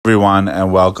everyone,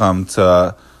 and welcome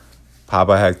to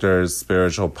Papa Hector's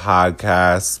spiritual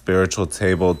podcast, Spiritual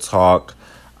Table Talk.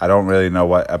 I don't really know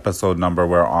what episode number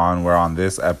we're on. We're on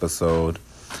this episode,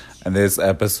 and this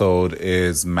episode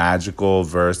is magical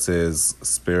versus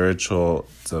spiritual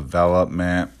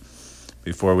development.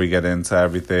 Before we get into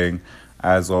everything,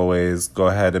 as always, go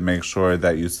ahead and make sure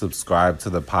that you subscribe to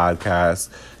the podcast.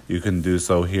 You can do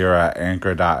so here at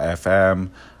Anchor.fm,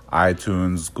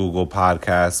 iTunes, Google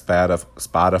Podcasts,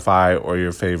 Spotify, or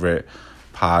your favorite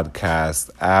podcast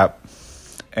app.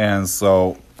 And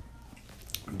so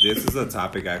this is a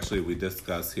topic actually we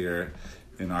discuss here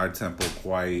in our temple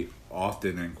quite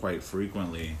often and quite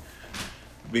frequently,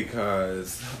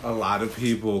 because a lot of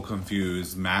people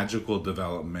confuse magical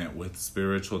development with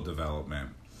spiritual development.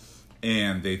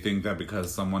 And they think that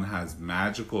because someone has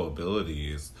magical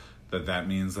abilities, that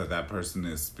means that person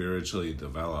is spiritually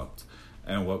developed.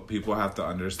 And what people have to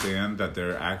understand, that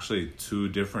there are actually two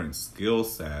different skill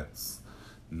sets,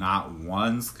 not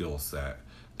one skill set.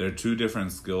 They're two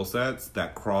different skill sets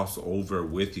that cross over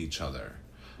with each other.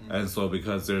 Mm-hmm. And so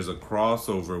because there's a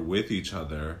crossover with each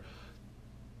other,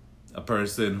 a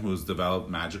person who's developed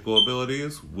magical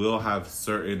abilities will have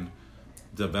certain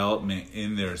development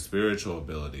in their spiritual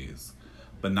abilities,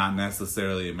 but not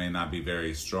necessarily, it may not be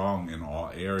very strong in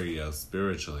all areas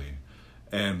spiritually.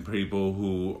 And people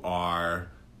who are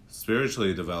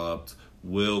spiritually developed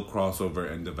will cross over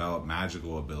and develop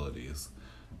magical abilities.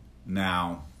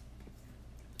 Now,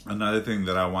 another thing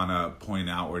that I want to point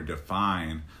out or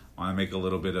define, I want to make a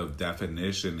little bit of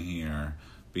definition here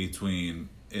between,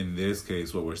 in this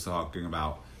case, what we're talking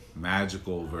about,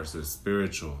 magical versus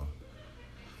spiritual.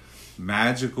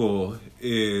 Magical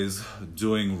is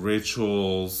doing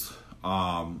rituals,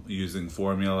 using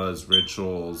formulas,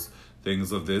 rituals,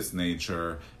 things of this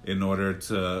nature in order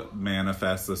to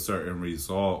manifest a certain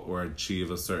result or achieve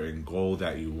a certain goal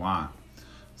that you want.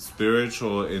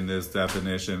 Spiritual in this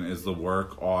definition is the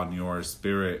work on your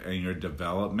spirit and your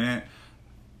development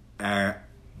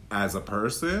as a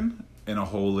person in a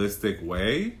holistic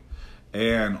way,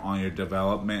 and on your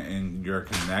development and your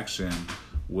connection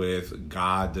with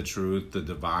God, the truth, the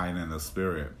divine, and the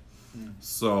spirit.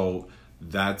 So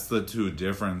that's the two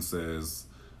differences,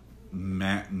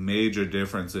 major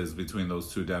differences between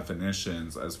those two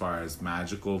definitions as far as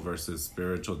magical versus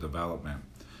spiritual development.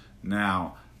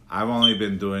 Now, I've only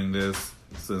been doing this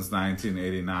since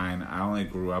 1989. I only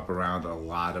grew up around a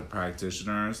lot of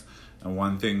practitioners. And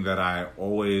one thing that I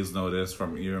always noticed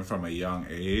even from a young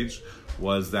age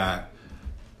was that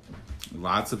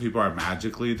lots of people are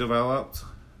magically developed.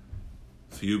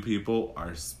 Few people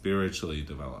are spiritually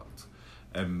developed.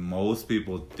 And most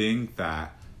people think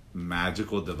that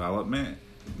magical development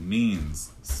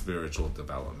means spiritual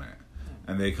development.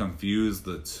 And they confuse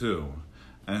the two.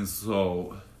 And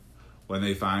so when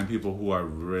they find people who are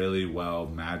really well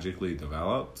magically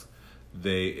developed,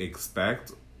 they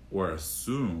expect or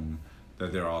assume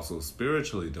that they're also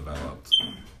spiritually developed.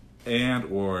 And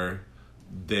or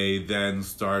they then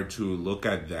start to look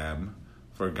at them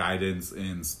for guidance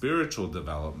in spiritual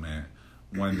development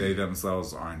when they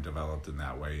themselves aren't developed in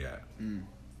that way yet.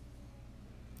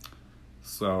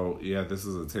 So, yeah, this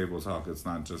is a table talk. It's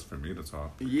not just for me to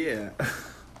talk. Yeah.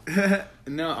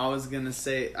 No, I was going to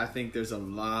say, I think there's a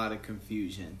lot of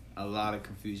confusion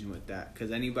with that.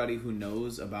 Because anybody who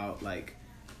knows about, like,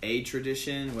 a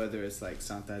tradition, whether it's, like,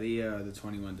 Santeria or the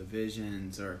 21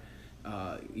 divisions or,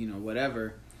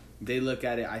 whatever, they look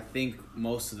at it, I think,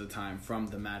 most of the time from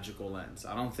the magical lens.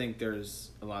 I don't think there's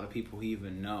a lot of people who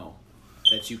even know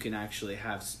that you can actually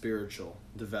have spiritual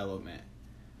development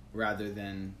rather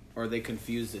than, or they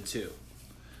confuse the two.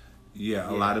 Yeah,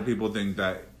 a lot of people think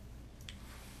that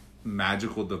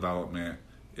magical development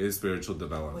is spiritual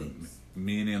development.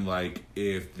 Meaning, like,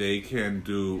 if they can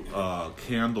do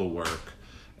candle work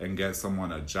and get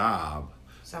someone a job,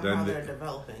 somehow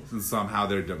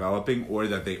they're developing, or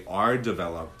that they are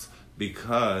developed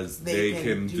because they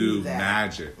can do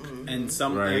magic. Mm-hmm. And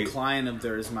a client of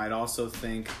theirs might also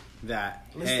think that,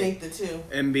 mistake the two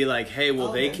and be like, hey,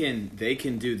 well, they can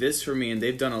do this for me, and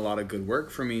they've done a lot of good work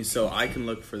for me, so I can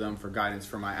look for them for guidance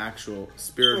for my actual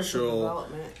spiritual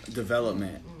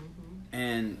development. Mm-hmm.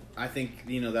 And I think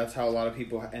that's how a lot of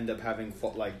people end up having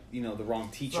the wrong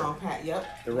teacher,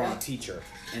 wrong teacher,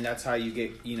 and that's how you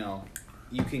get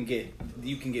you can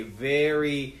get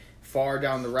very far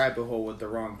down the rabbit hole with the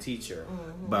wrong teacher.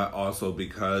 Mm-hmm. But also,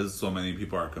 because so many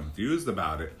people are confused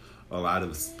about it, a lot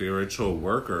of spiritual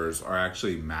workers are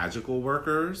actually magical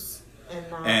workers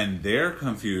and they're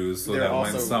confused. So They're that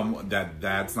also- when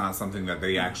that's not something that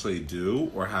they actually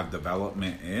do or have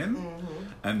development in,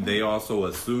 and they also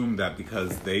assume that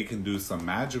because they can do some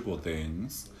magical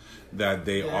things, that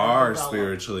they are developed.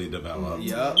 spiritually developed.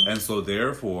 Yep. And so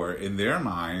therefore, in their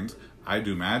mind, I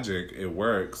do magic, it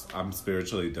works, I'm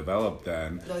spiritually developed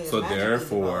then. No, you're So magically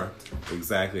therefore, developed.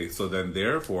 exactly. So then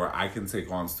therefore, I can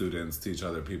take on students, teach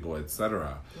other people,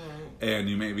 etc. And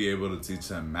you may be able to teach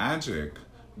them magic,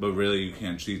 but really you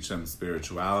can't teach them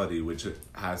spirituality, which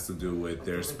has to do with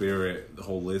their spirit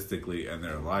holistically and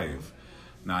their life.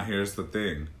 Now here's the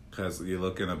thing, because you're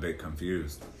looking a bit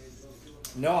confused.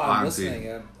 No, I'm Auntie.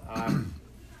 listening. I'm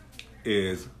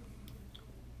Is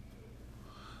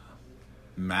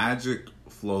magic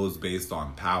flows based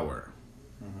on power.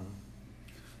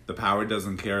 The power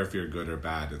doesn't care if you're good or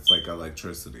bad. It's like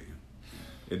electricity.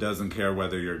 It doesn't care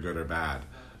whether you're good or bad.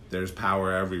 There's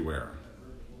power everywhere.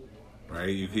 Right?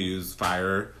 You can use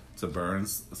fire to burn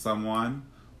someone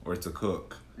or to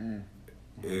cook.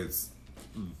 It's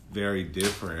very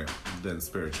different than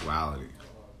spirituality.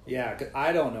 yeah, 'cause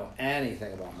I don't know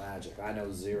anything about magic. I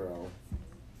know zero.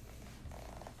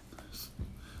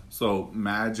 So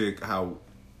magic, how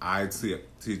I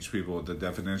teach people, the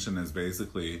definition is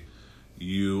basically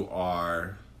you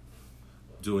are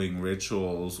doing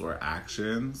rituals or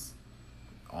actions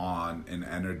on an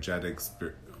energetic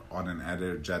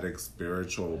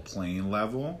spiritual plane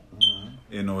level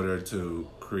in order to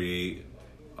create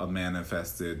a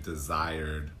manifested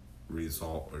desired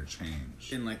result or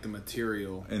change In like the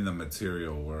material. in the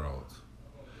material world.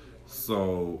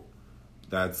 So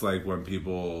that's like when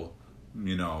people,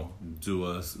 do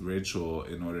a ritual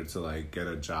in order to like get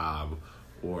a job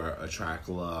or attract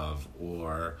love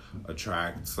or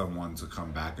attract someone to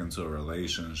come back into a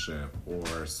relationship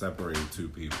or separate two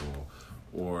people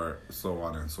or so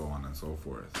on and so on and so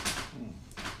forth.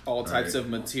 All types Right. of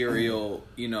material,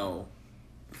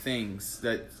 things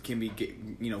that can be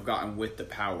gotten with the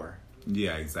power.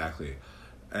 Yeah, exactly.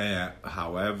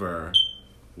 However,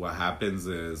 what happens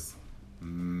is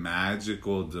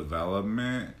magical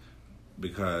development,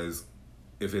 because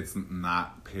if it's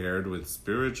not paired with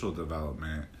spiritual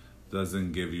development,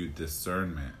 doesn't give you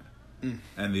discernment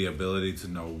and the ability to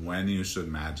know when you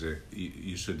should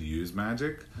you should use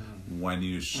magic, when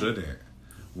you shouldn't,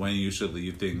 when you should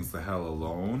leave things the hell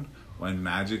alone, when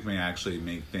magic may actually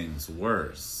make things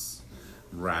worse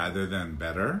rather than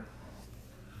better.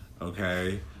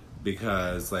 Okay?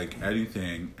 Because like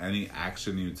anything, any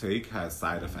action you take has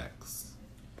side effects.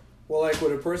 Well, like,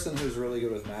 would a person who's really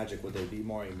good with magic, would they be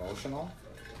more emotional?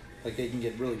 Like, they can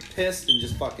get really pissed and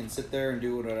just fucking sit there and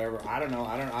do whatever. I don't know.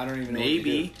 I don't even know. What to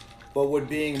Maybe. do. But would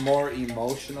being more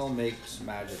emotional make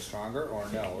magic stronger, or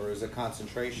no? Or is it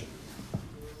concentration?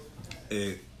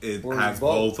 It Or has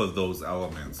both. both of those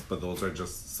elements, but those are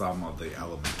just some of the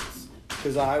elements.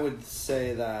 Because I would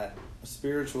say that a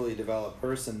spiritually developed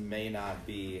person may not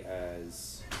be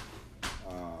as,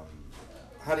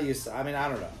 how do you say? I mean, I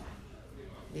don't know.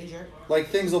 Leisure. Like,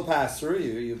 things will pass through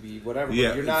you. You'll be whatever. Yeah,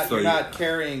 But you're not. so You're you- not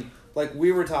carrying. Like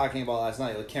we were talking about last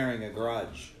night, like carrying a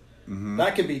grudge.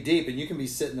 That could be deep, and you can be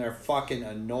sitting there fucking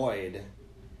annoyed.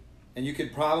 And you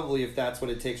could probably, if that's what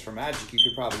it takes for magic, you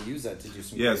could probably use that to do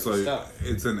some Yeah, crazy so stuff.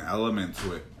 it's an element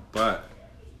to it,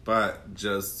 but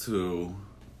just to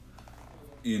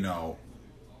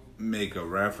make a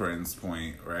reference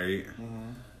point, right?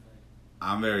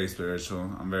 I'm very spiritual.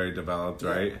 I'm very developed, Yeah.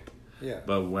 right? Yeah.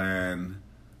 But when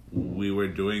we were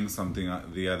doing something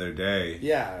the other day,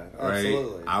 Yeah, right?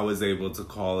 absolutely. I was able to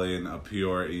call in a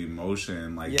pure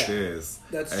emotion like Yeah, this.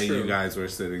 that's and true. you guys were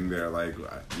sitting there like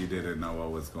you didn't know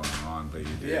what was going on, but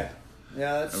you did. Yeah.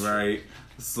 Yeah, that's Right?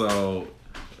 So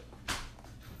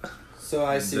So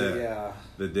I see, The- yeah.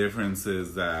 the difference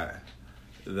is that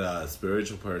the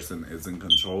spiritual person isn't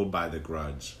controlled by the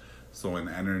grudge. So an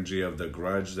energy of the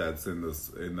grudge that's in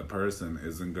the person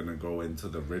isn't going to go into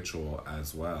the ritual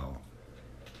as well.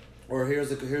 Or here's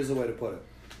the way to put it.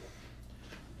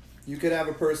 You could have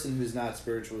a person who's not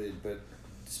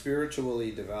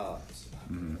spiritually developed,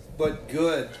 but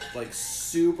good, like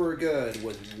super good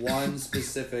with one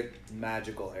specific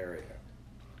magical area,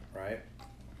 right?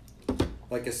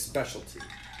 Like a specialty.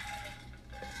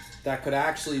 That could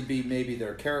actually be maybe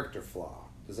their character flaw.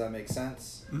 Does that make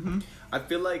sense? I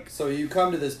feel like So you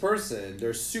come to this person,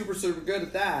 they're super, super good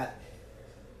at that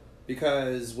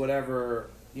because whatever,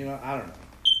 I don't know.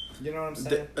 You know what I'm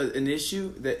saying? an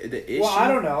issue. The issue. Well, I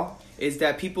don't know. Is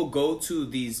that people go to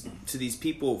these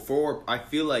people for, I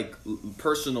feel like,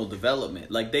 personal development.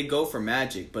 Like they go for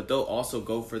magic, but they'll also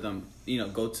go for them.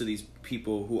 Go to these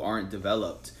people who aren't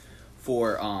developed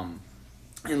for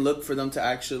and look for them to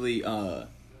actually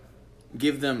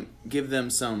give them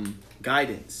some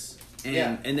guidance.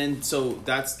 And then so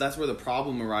that's where the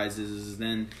problem arises, is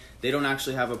then they don't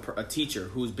actually have a teacher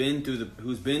who's been through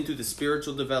the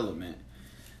spiritual development.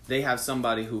 They have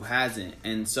somebody who hasn't,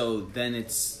 and so then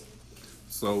it's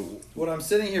so. What I'm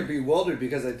sitting here bewildered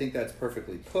because I think that's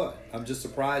perfectly put. I'm just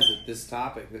surprised at this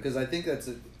topic because I think that's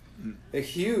a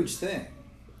huge thing.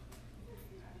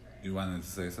 You wanted to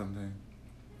say something?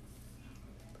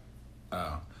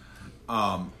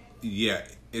 Yeah,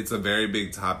 it's a very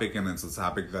big topic, and it's a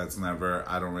topic that's I've never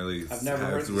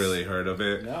heard of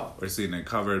it. No. Or seen it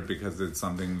covered, because it's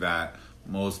something that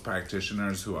most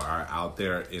practitioners who are out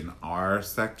there in our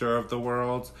sector of the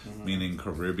world, meaning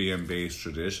Caribbean-based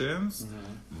traditions,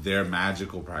 they're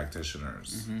magical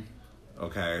practitioners.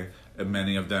 Okay? And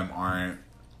many of them aren't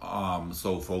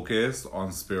so focused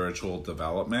on spiritual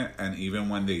development, and even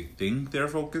when they think they're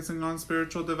focusing on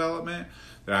spiritual development,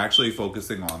 they're actually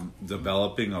focusing on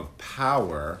developing of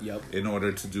power in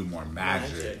order to do more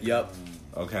magic.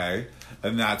 Okay?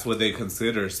 And that's what they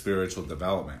consider spiritual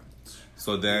development.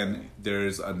 So then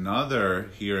there's another,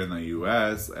 here in the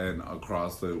US and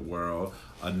across the world,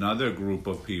 another group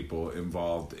of people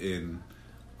involved in,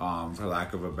 for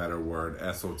lack of a better word,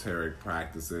 esoteric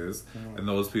practices. And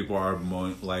those people are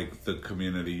like the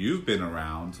community you've been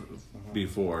around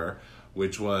before,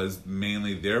 which was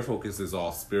mainly their focus is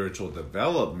all spiritual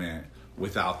development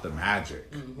without the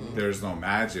magic. There's no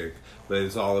magic, but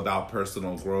it's all about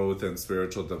personal growth and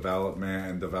spiritual development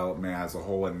and development as a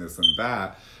whole and this and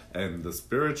that, and the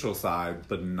spiritual side,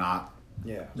 but not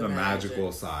the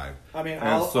magical side. I mean,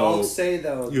 I'll say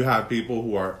though, you have people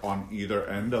who are on either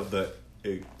end of the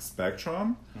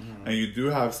spectrum, and you do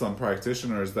have some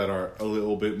practitioners that are a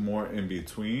little bit more in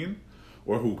between,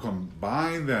 or who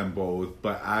combine them both,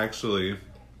 but actually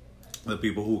the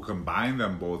people who combine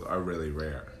them both are really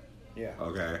rare.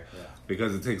 Okay?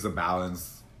 Because it takes a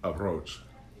balanced approach.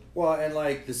 Well, and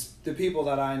like the people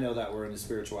that I know that were into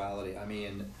spirituality, I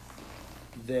mean,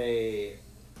 it's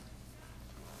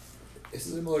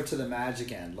similar to the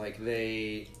magic end. Like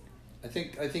I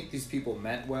think these people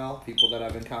meant well, people that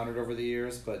I've encountered over the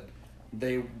years, but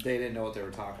they didn't know what they were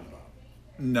talking about.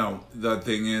 No, the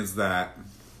thing is that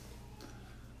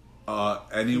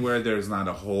anywhere there's not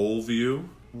a whole view,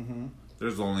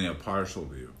 there's only a partial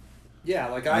view. Yeah,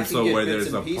 like I can get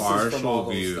bits and pieces from all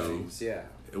those things. Yeah.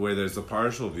 Where there's a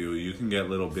partial view, you can get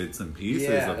little bits and pieces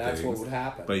of things. That's what would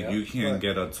happen. But you can't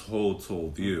get a total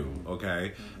view,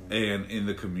 okay? And in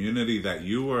the community that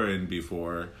you were in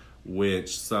before,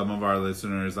 which some of our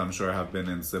listeners, I'm sure, have been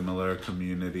in similar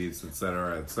communities,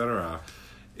 etc.,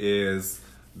 is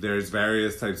there's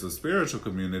various types of spiritual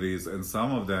communities, and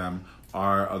some of them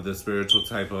are of the spiritual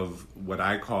type of what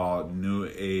I call new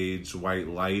age, white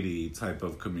lighty type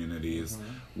of communities,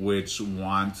 which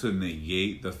want to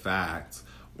negate the fact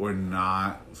or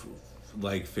not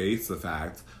face the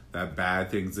fact that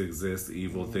bad things exist,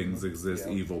 evil things exist,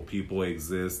 evil people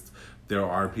exist. There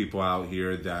are people out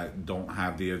here that don't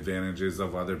have the advantages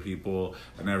of other people,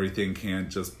 and everything can't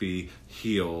just be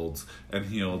healed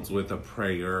with a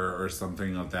prayer or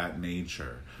something of that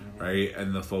nature, right?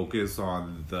 And the focus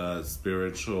on the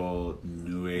spiritual,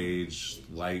 new age,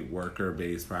 light worker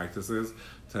based practices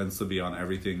tends to be on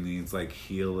everything needs like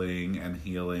healing and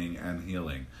healing and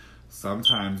healing.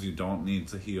 Sometimes you don't need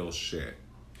to heal shit.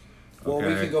 Well,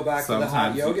 we can go back to the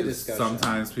hot yoga discussion.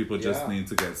 Sometimes people just need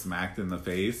to get smacked in the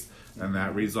face, and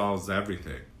that resolves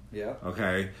everything. Yeah.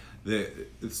 Okay?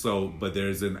 But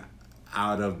there's an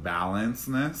out of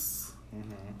balanceness.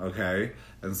 Okay?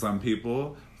 And some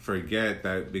people forget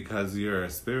that because you're a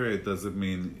spirit doesn't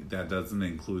mean that doesn't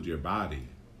include your body.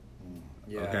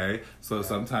 Okay? So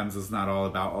sometimes it's not all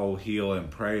about, heal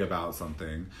and pray about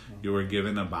something. You were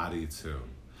given a body too.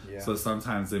 So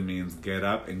sometimes it means get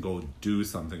up and go do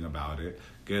something about it.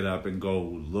 Get up and go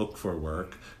look for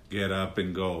work. Get up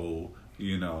and go,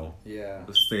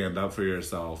 stand up for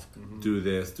yourself. Do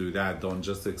this, do that. Don't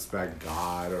just expect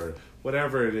God or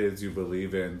whatever it is you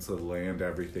believe in to land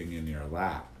everything in your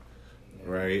lap.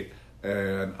 Right?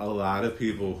 And a lot of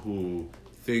people who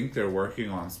think they're working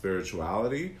on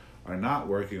spirituality are not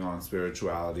working on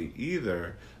spirituality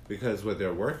either, because what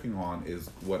they're working on is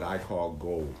what I call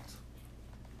gold.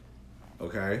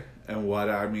 Okay? And what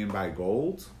I mean by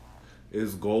gold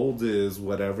is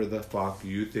whatever the fuck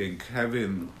you think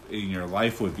heaven in your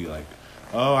life would be like.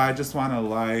 Oh, I just want a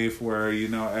life where,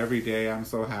 every day I'm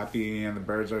so happy and the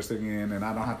birds are singing and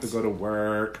I don't have to go to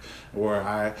work, or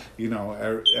I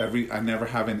never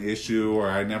have an issue, or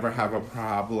I never have a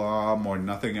problem, or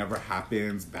nothing ever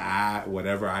happens bad,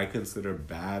 whatever I consider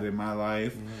bad in my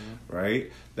life,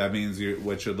 right? That means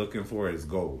what you're looking for is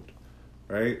gold,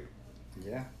 right?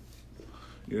 Yeah.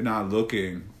 You're not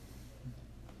looking.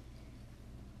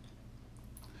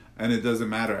 And it doesn't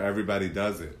matter. Everybody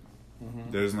does it.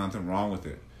 Mm-hmm. There's nothing wrong with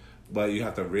it. But you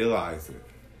have to realize it.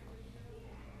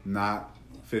 Not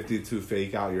 52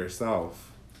 fake out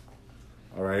yourself.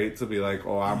 All right? To be like,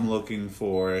 oh, I'm looking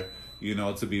for,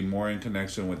 to be more in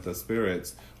connection with the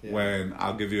spirits. Yeah. When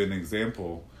I'll give you an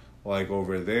example. Like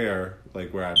over there,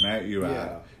 like where I met you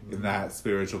at, in that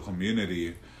spiritual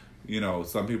community,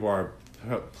 some people are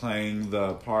playing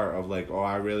the part of like, oh,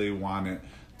 I really want it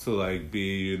to like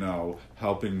be,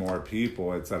 helping more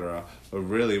people, etc. But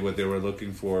really what they were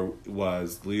looking for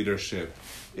was leadership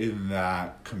in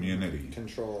that community.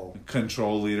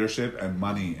 Control leadership and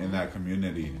money in that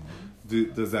community.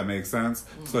 Does that make sense?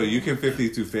 So you can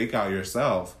 52 fake out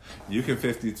yourself. You can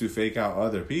 52 fake out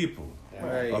other people.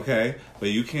 Right. Okay? But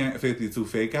you can't 52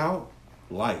 fake out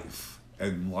life.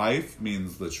 And life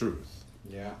means the truth.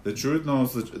 Yeah. The truth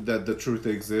knows that the truth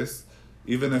exists,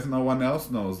 even if no one else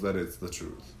knows that it's the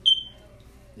truth.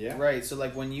 Yeah. Right. So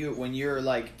like when you're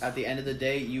like at the end of the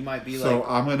day, you might be So like,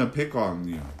 I'm going to pick on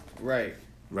you right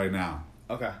now.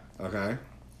 Okay. Okay?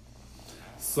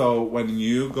 So when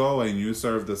you go and you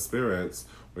serve the spirits,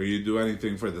 or you do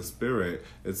anything for the spirit,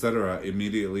 etc.,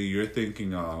 immediately you're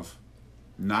thinking of,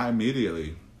 not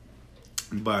immediately,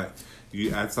 but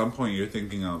at some point you're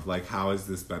thinking of, like, how is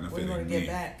this benefiting me? Get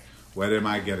back? What am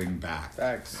I getting back?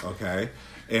 Facts. Okay?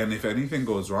 And if anything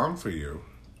goes wrong for you,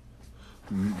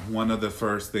 one of the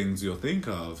first things you'll think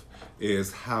of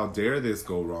is, how dare this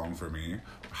go wrong for me?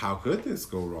 How could this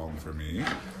go wrong for me?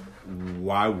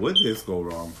 Why would this go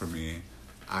wrong for me?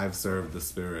 I've served the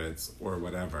spirits, or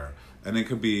whatever. And it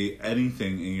could be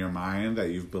anything in your mind that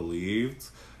you've believed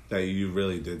that you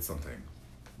really did something.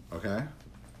 Okay?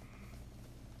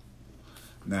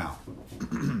 Now,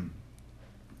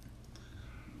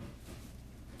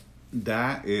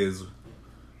 that is,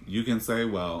 you can say,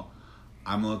 well,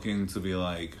 I'm looking to be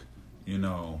like,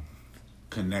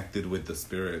 connected with the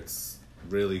spirits,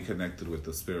 really connected with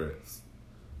the spirits.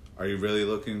 Are you really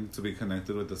looking to be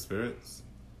connected with the spirits?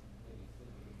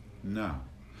 No.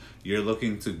 You're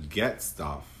looking to get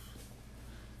stuff.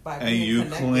 And you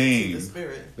claim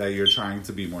that you're trying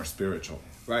to be more spiritual.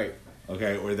 Right.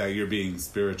 Okay? Or that you're being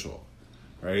spiritual.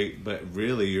 Right? But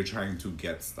really, you're trying to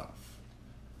get stuff.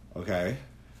 Okay?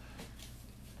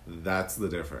 That's the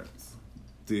difference.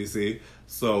 Do you see?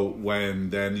 So when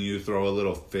then you throw a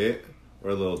little fit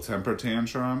or a little temper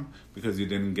tantrum because you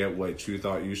didn't get what you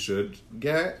thought you should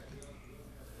get,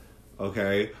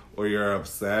 okay? Or you're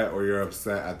upset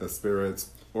at the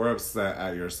spirits, or upset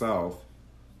at yourself,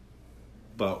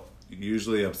 but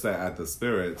usually upset at the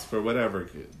spirits for whatever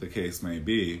the case may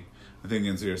be,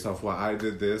 thinking to yourself, well, I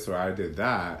did this or I did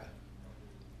that,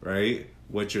 right?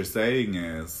 What you're saying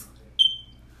is,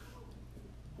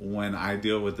 when I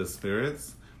deal with the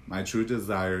spirits, my true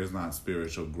desire is not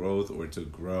spiritual growth or to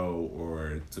grow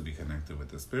or to be connected with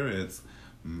the spirits.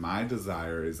 My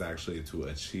desire is actually to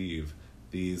achieve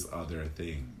these other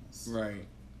things. Right.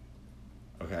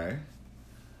 Okay?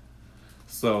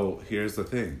 So here's the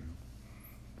thing.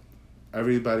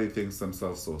 Everybody thinks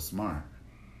themselves so smart.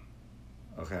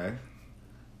 Okay?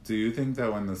 Do you think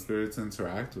that when the spirits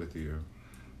interact with you,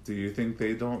 do you think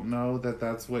they don't know that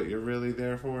that's what you're really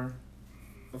there for?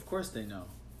 Of course they know.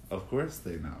 Of course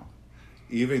they know.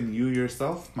 Even you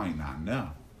yourself might not know.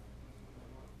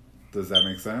 Does that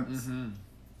make sense? Mm-hmm.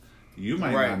 You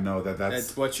might not know that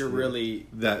that's what you're really...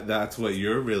 That's what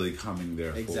you're really coming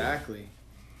there for. Exactly.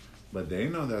 But they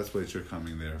know that's what you're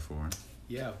coming there for.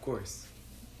 Yeah, of course.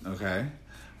 Okay?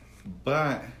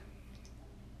 But,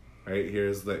 right,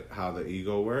 here's how the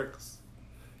ego works.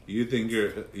 You think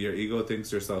your ego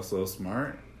thinks yourself so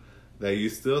smart that you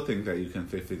still think that you can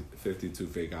 52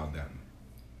 fake out them.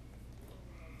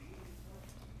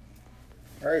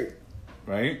 Right.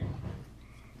 Right?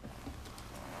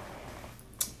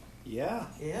 Yeah.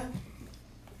 Yeah.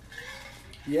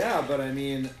 Yeah, but I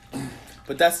mean,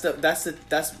 but I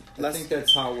think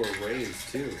that's how we're raised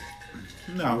too.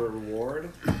 No.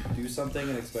 Reward, do something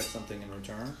and expect something in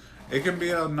return. It can be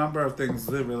a number of things.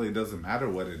 It really doesn't matter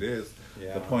what it is.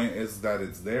 Yeah. The point is that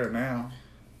it's there now.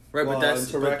 Right, well, but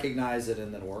that's to recognize it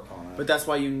and then work on it. But that's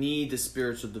why you need the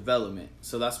spiritual development.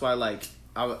 So that's why, like,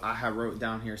 I had wrote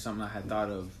down here something I had thought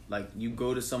of. Like, you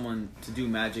go to someone to do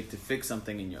magic to fix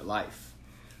something in your life,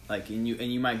 like, and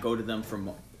you might go to them for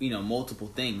multiple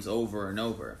things over and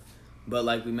over. But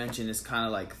like we mentioned, it's kind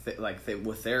of like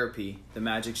with therapy, the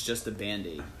magic's just a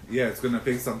Band-Aid. Yeah, it's gonna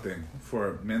fix something for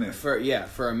a minute. For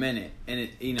a minute, and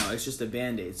it's just a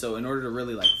Band-Aid. So in order to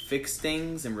really like fix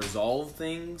things and resolve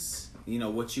things,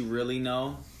 what you really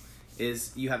know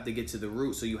is you have to get to the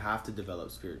root, so you have to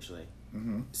develop spiritually.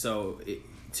 Mm-hmm. So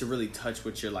to really touch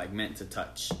what you're like meant to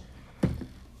touch,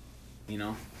 you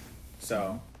know.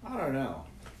 So I don't know.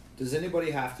 Does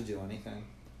anybody have to do anything?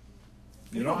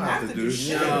 You don't have to do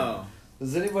shit. no.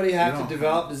 Does anybody have You to don't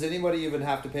develop? Does anybody even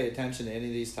have to pay attention to any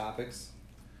of these topics?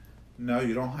 No,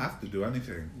 you don't have to do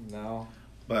anything. No.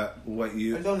 But what Or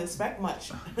you... don't expect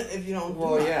much if you don't do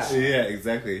Well, much. yeah. Yeah,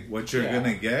 exactly. What you're Yeah.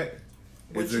 going to get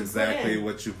What is you put exactly in.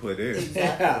 what you put in.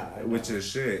 Exactly. Yeah. Which is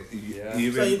shit. Yeah.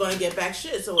 Even, So you're going to get back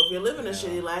shit. So if you're living a Yeah.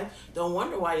 shitty life, don't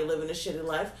wonder why you're living a shitty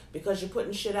life, because you're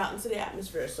putting shit out into the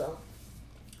atmosphere. So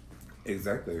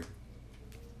Exactly.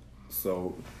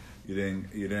 So you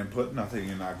didn't put nothing,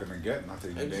 you're not gonna get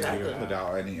nothing. You didn't Exactly. even put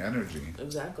out any energy.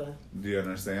 exactly. Do you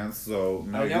understand? So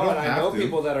no, I you know, don't and I have know to.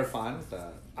 people that are fine with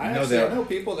that. I No, actually they're- I know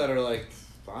people that are like,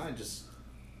 fine, just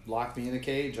lock me in a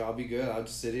cage. I'll be good. I'll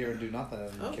just sit here and do nothing.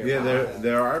 And Okay. care Yeah, about that.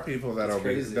 there are people that It's are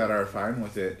crazy. that are fine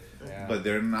with it, Yeah. but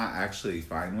they're not actually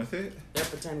fine with it. They're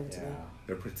pretending to Yeah. be.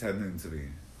 They're pretending to be,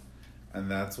 and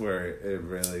that's where it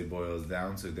really boils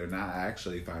down to. They're not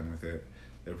actually fine with it.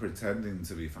 They're pretending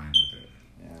to be fine with it.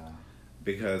 Yeah.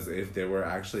 Because if they were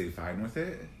actually fine with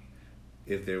it,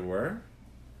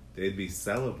 they'd be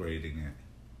celebrating it.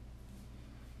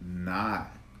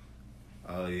 Not,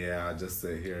 oh yeah, I'll just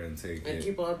sit here and take And it.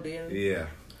 keep on being. Yeah.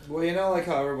 Well, you know, like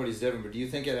how everybody's different, but do you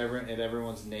think in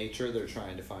everyone's nature they're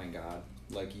trying to find God,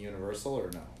 like universal,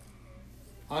 or no?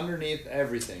 Underneath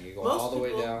everything, you go Most all the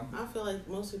people, way down. I feel like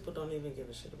most people don't even give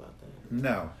a shit about that.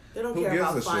 No. They don't Who care gives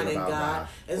about a shit finding about God. God?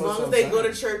 As Well, long that's as what they I'm go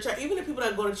to saying. church, even the people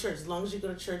that go to church, as long as you go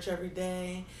to church every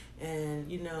day and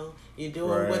you're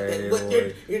doing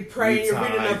Pray, you're praying, you're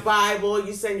reading the tithe. Bible,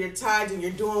 you send your tithes, and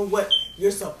you're doing what you're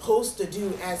supposed to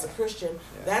do as a Christian.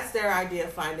 Yeah. That's their idea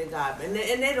of finding God, and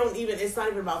they don't even. It's not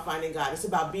even about finding God. It's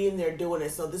about being there doing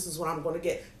it. So this is what I'm going to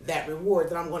get. That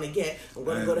reward that I'm going to get. I'm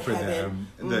going to And go to for heaven.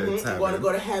 them, that it's I'm going to heaven.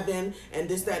 go to heaven, and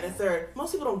this, that, and the third.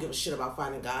 Most people don't give a shit about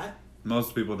finding God.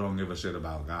 Most people don't give a shit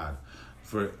about God.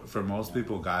 For most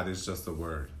people, God is just a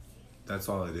word. That's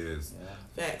all it is.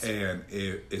 Yeah. Facts. And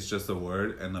it's just a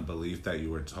word and a belief that you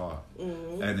were taught.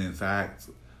 Mm-hmm. And in fact,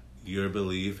 your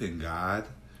belief in God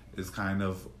is kind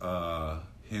of a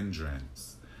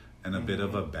hindrance and a bit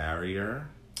of a barrier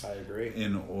I agree.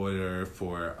 in order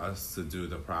for us to do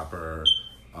the proper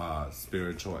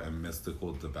spiritual and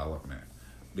mystical development,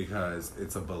 because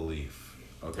it's a belief,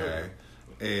 okay?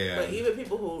 And But even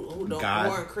people who don't God-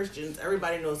 who aren't Christians,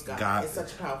 everybody knows God. God- It's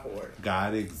such a powerful word.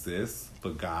 God exists,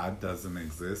 but God doesn't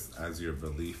exist as your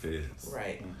belief is.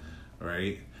 Right.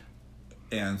 Right?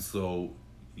 And so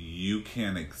you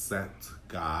can accept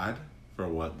God for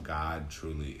what God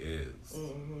truly is.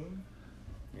 Mm-hmm.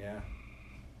 Yeah.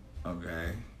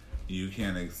 Okay? You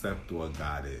can accept what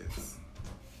God is.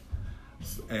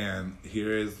 And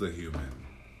here is the human.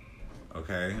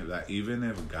 Okay? That even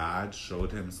if God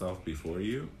showed himself before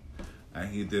you, and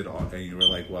he did all, and you were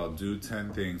like, well, do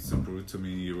 10 things to prove to me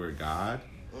you were God,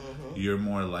 you're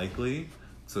more likely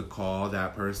to call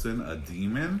that person a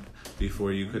demon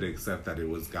before you could accept that it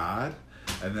was God,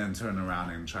 and then turn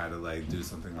around and try to like do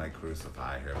something like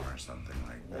crucify him or something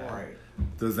like that. Right.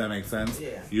 Does that make sense?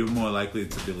 Yeah. You're more likely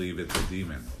to believe it's a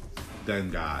demon than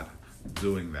God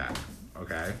doing that.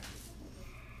 Okay?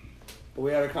 But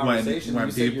we had a conversation. when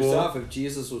you said people- yourself, if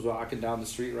Jesus was walking down the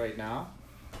street right now,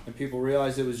 and people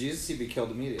realized it was Jesus, he'd be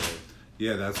killed immediately.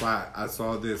 Yeah, that's why I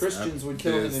saw this. Christians would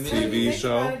kill him this immediately. When you TV think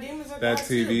show. about it, demons are That gods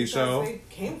too, TV because show. They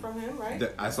came from him,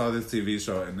 right? I saw this TV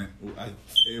show, and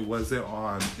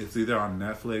it's either on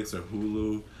Netflix or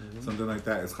Hulu, something like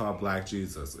that. It's called Black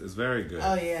Jesus. It's very good,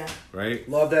 Oh yeah. right?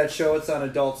 Love that show. It's on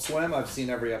Adult Swim. I've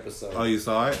seen every episode. Oh, you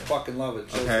saw it? Fucking love it.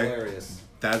 Show's Okay. hilarious.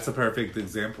 That's a perfect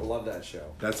example. Love that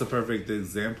show. That's a perfect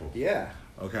example. Yeah.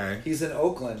 Okay, He's in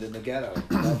Oakland in the ghetto.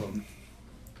 Love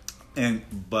him.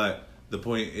 but the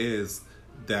point is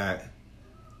that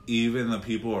even the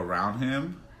people around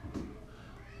him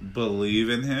believe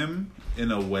in him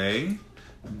in a way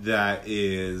that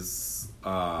is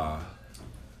how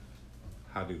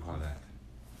do you call that?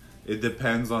 It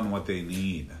depends on what they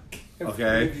need.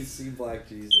 Okay. Have you seen Black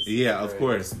Jesus? Yeah, of Great.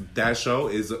 course. That show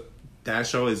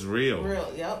is real.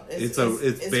 Real. Yep. It's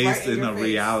based right in your a face.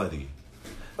 reality.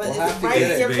 But We'll have it's to right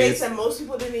get in it your based- face, and most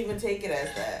people didn't even take it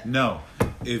as that. No,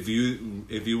 if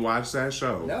you watch that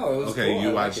show, No, it was okay. cool. You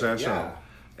I watch like that it, show,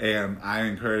 and I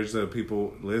encourage the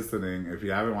people listening. If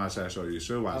you haven't watched that show, you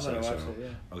should watch I'm that gonna show. watch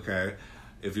it, Okay,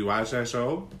 if you watch that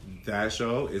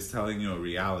show is telling you a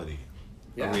reality.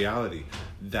 Yeah. A reality.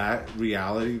 That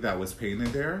reality that was painted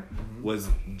there was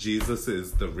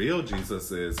the real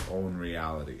Jesus's own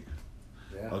reality.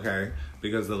 Yeah. Okay?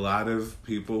 Because a lot of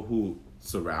people who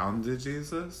surrounded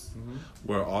Jesus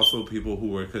were also people who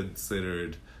were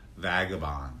considered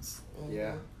vagabonds,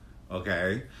 Yeah.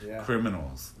 okay, Yeah.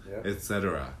 criminals, Yep.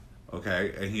 etc.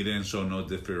 Okay, and he didn't show no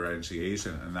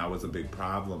differentiation, and that was a big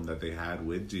problem that they had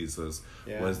with Jesus.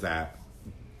 Yeah. Was that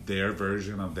their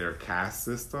version of their caste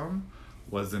system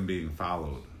wasn't being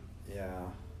followed, Yeah.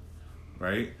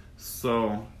 right?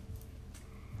 So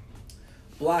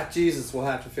Black Jesus, we'll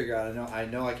have to figure out. I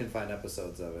know I can find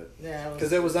episodes of it. Yeah,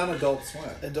 Because it was on Adult Swim.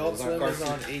 Adult It was Swim is Cartoon-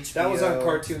 on HBO. That was on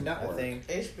Cartoon Network. I think.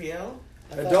 HBO.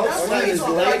 Adult That's Swim why is it's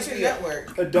on late. Cartoon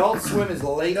Network. Adult Swim is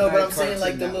late. No, but night I'm saying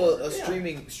like the Cartoon little Network.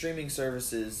 Yeah. streaming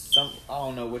services. I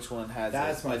don't know which one has.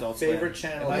 That's it. my Adult favorite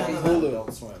Swim. channel. It might be No. Hulu.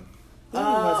 Adult Swim.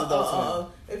 Hulu has Adult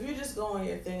Swim. If you just go on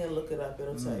your thing and look it up,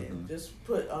 it'll tell you. Just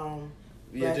put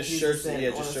Yeah, Black just Jesus search. in Yeah,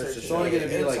 on just a search. search it. It's only going to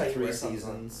be It'll tell like you 3 where it comes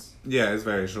seasons. yeah, it's a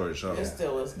very short show, It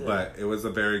still is good. but it was a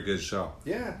very good show,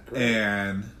 Yeah, great.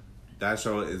 and that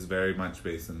show is very much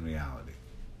based in reality.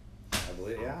 I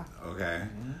believe, yeah. Okay,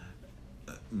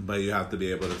 but you have to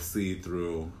be able to see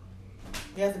through.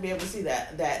 You have to be able to see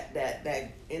that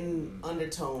in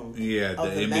undertone. Yeah,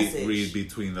 of the the message. read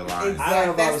between the lines. Exactly. I don't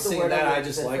know if I That's was the seeing word that. I'm I looking-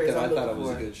 just the liked phrase it. I I'm thought it looking was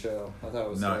a for. good show. I thought it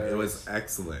was No, it hilarious. was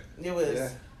excellent, It was. Yeah.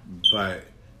 but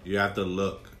you have to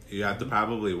look. You have to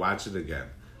probably watch it again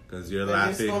because you're Then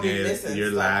it's laughing. gonna be missing You're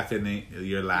stuff. laughing.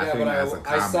 You're Yeah, laughing but as a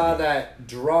comedy. I saw that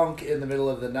drunk in the middle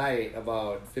of the night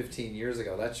about 15 years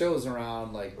ago. That show was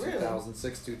around like Really?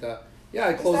 2006, 2000. Yeah,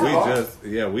 I closed that-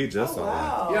 the bar. We just Oh, saw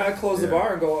wow. Yeah, I closed the Yeah.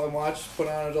 bar and go and watch, put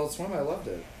on Adult Swim. I loved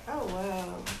it. Oh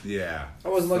wow. that. Yeah, I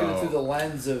wasn't looking So- through the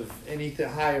lens of anything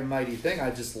high and mighty thing. I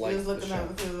just He liked was the looking show.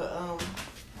 at through the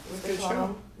what they Good call show.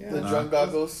 them? Yeah. The drunk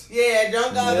goggles. Yeah,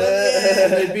 drunk goggles. And Yeah.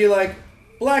 they'd be like,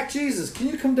 Black Jesus, can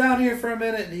you come down here for a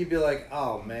minute? And he'd be like,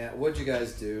 oh man, what'd you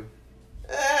guys do?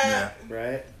 yeah.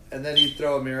 Right? And then he'd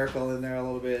throw a miracle in there a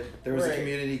little bit. There was a Right.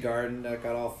 community garden that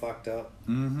got all fucked up.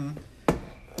 Mm-hmm.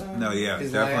 No, yeah,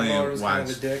 His landlord definitely was watch kind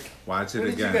of a dick. watch it What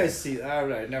did again. you guys see? All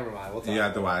right, never mind. We'll talk You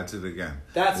have to about watch it again.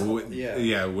 That's- yeah.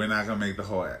 yeah. We're not gonna make the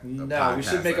whole. No, we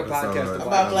should make a podcast episode.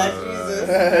 About Black Jesus. it.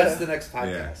 That's the next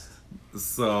podcast.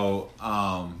 So,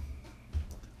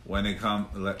 when it comes,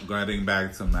 getting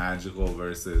back to magical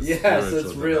versus Yes, spiritual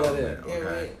it's real, it development, Yeah,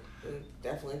 okay. we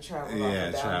definitely traveled Yeah, off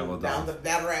and traveled down off. the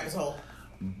rabbit hole.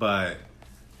 But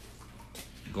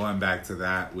going back to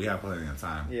that, we have plenty of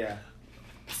time. Yeah.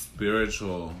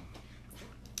 Spiritual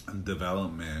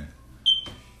development,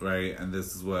 right? And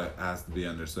this is what has to be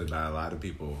understood by a lot of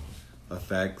people,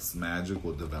 affects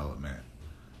magical development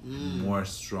more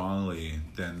strongly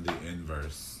than the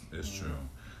inverse is true.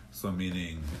 So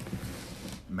meaning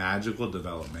magical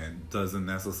development doesn't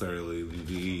necessarily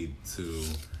lead to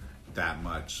that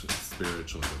much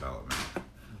spiritual development.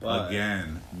 But-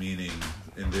 Again, meaning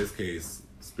in this case,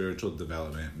 spiritual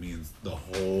development means the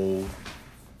whole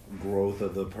growth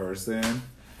of the person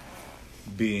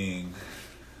being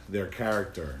their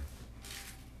character,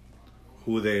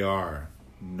 who they are,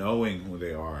 knowing who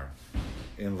they are,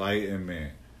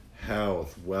 enlightenment,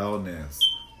 health, wellness,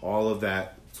 all of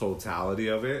that totality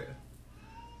of it,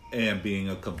 and being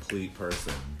a complete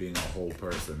person, being a whole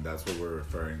person. That's what we're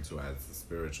referring to as the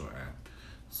spiritual end.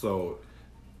 So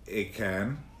it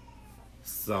can,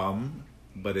 some,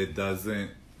 but it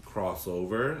doesn't cross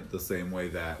over the same way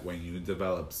that when you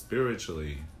develop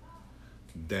spiritually,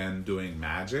 then doing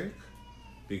magic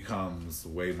becomes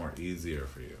way more easier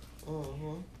for you.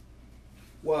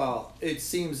 Well, it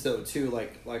seems though too,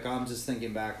 like I'm just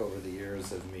thinking back over the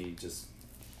years of me just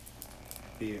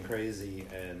being crazy,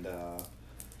 and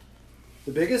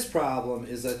the biggest problem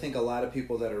is I think a lot of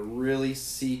people that are really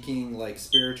seeking like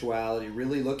spirituality,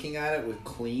 really looking at it with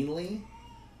cleanly,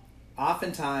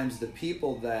 oftentimes the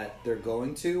people that they're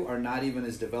going to are not even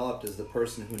as developed as the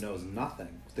person who knows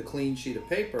nothing, the clean sheet of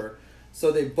paper. So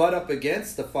they butt up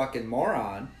against the fucking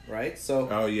moron, right? So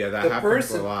Oh yeah, that the happens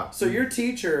person, a lot. so your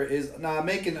teacher is now. I'm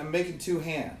making two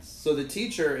hands. So the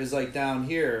teacher is like down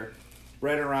here,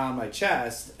 right around my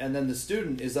chest, and then the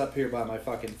student is up here by my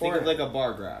fucking Think forehead. of like a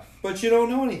bar graph. But you don't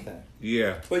know anything.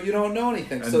 Yeah, But you don't know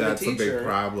anything. and So that's the a big teacher.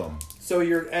 problem. So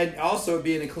you're, and also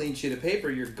being a clean sheet of paper,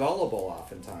 you're gullible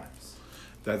oftentimes.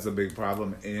 That's a big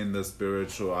problem in the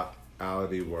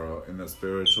spirituality world, in the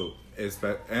spiritual,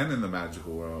 and in the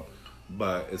magical world.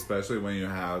 But especially when you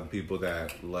have people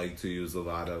that like to use a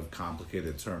lot of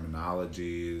complicated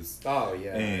terminologies, Oh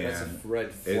yeah, that's a and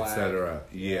red flag. etc.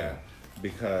 Yeah,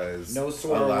 because No a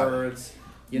swear lot- words.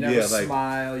 You never Yeah, like,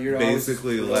 smile. You're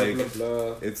basically always like blah, blah,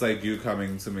 blah. it's like you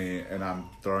coming to me and I'm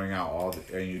throwing out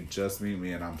and you just meet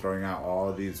me and I'm throwing out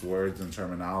all these words and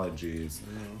terminologies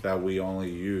that we only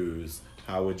use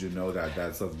how would you know that?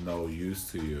 That's of no use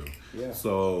to you. Yeah.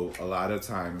 So a lot of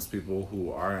times people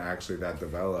who aren't actually that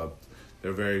developed,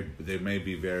 they may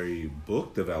be very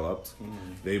book developed.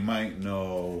 They might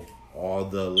know all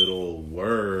the little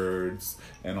words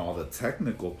and all the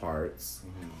technical parts,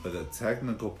 but the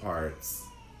technical parts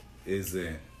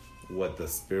isn't what the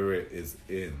spirit is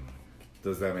in.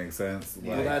 Does that make sense?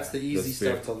 Well, that's the easy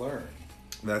stuff to learn.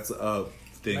 That's a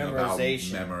thing about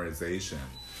memorization.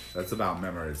 That's about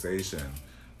memorization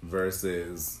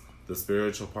versus the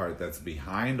spiritual part that's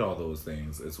behind all those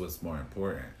things is what's more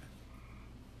important.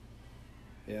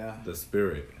 Yeah. The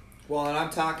spirit. Well, and I'm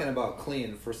talking about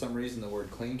clean. For some reason, the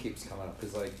word clean keeps coming up.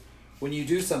 Because, like, when you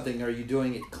do something, are you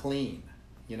doing it clean?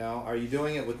 You know? Are you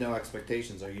doing it with no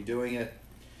expectations? Are you doing it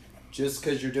just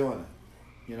because you're doing it?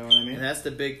 You know what I mean? And that's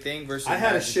the big thing versus I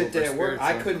had a shit day at work.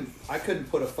 spiritual. I couldn't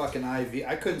put a fucking IV.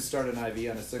 I couldn't start an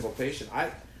IV on a single patient.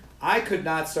 I could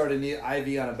not start an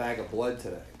IV on a bag of blood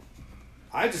today.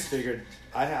 I just figured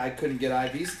I couldn't get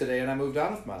IVs today, and I moved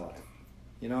on with my life.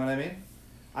 You know what I mean?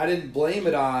 I didn't blame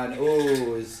it on,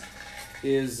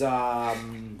 is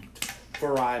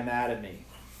Farai mad at me?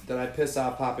 Did I piss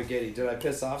off Papa Getty? Did I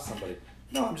piss off somebody?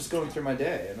 No, I'm just going through my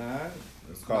day, and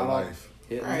it's called life.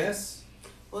 Hit and miss.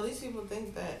 Well, these people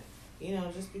think that, you know,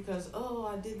 just because,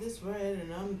 I did this right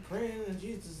and I'm praying to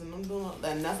Jesus and I'm doing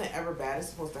that, nothing ever bad is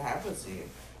supposed to happen to you.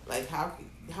 Like, how do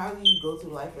you go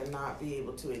through life and not be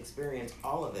able to experience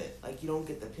all of it? Like, you don't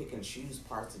get to pick and choose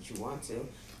parts that you want to.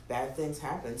 Bad things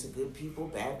happen to good people,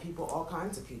 bad people, all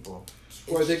kinds of people.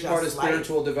 Well, I think part of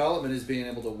spiritual development is being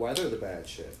able to weather the bad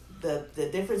shit. The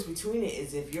difference between it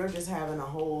is if you're just having a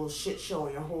whole shit show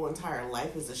and your whole entire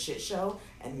life is a shit show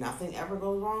and nothing ever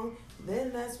goes wrong,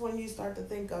 then that's when you start to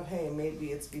think of, hey,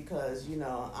 maybe it's because, you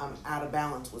know, I'm out of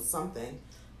balance with something.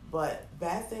 But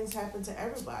bad things happen to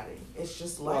everybody. It's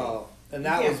just life. Well, and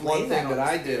that was one thing that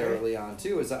I did early on,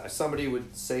 too, is that somebody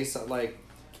would say something like,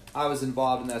 I was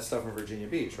involved in that stuff in Virginia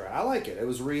Beach, right? I like it. It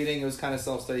was reading. It was kind of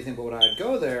self-study thing. But when I'd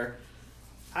go there,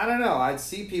 I don't know. I'd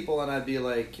see people and I'd be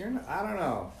like, I don't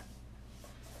know.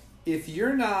 If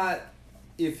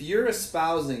you're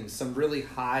espousing some really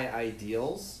high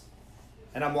ideals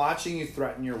and I'm watching you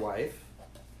threaten your wife,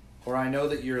 or I know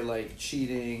that you're like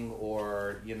cheating,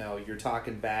 or, you know, you're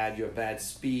talking bad, you have bad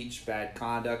speech, bad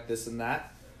conduct, this and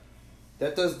that,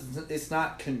 it's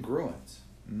not congruent.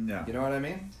 No. You know what I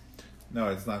mean? No,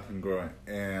 it's not congruent.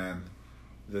 And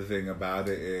the thing about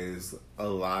it is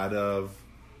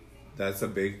that's a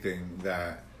big thing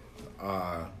that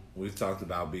we've talked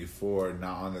about before,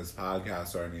 not on this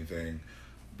podcast or anything,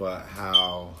 but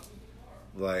how,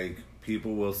 like,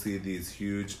 people will see these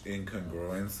huge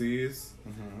incongruencies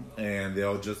and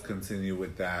they'll just continue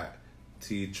with that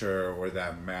teacher or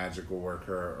that magical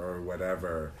worker or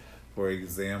whatever. For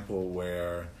example,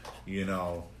 where, you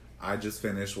know, I just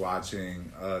finished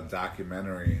watching a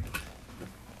documentary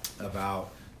about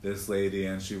this lady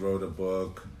and she wrote a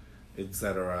book,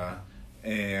 etc.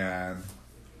 And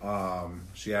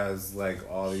she has like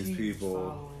all these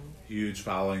huge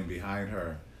following behind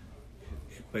her.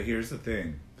 But here's the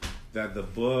thing, that the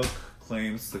book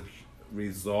claims to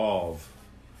resolve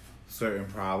certain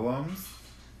problems,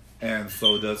 and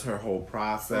so does her whole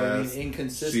process.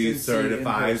 She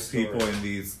certifies people in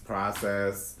these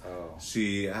process.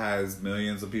 She has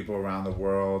millions of people around the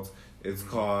world. It's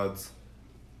called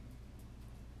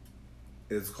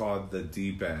The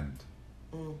Deep End.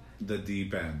 The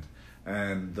Deep End.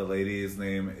 And the lady's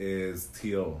name is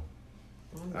Teal.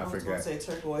 I forget. I was going to say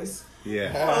turquoise.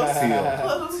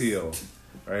 Yeah, Teal.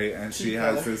 Right? And she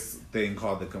has this thing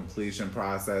called the completion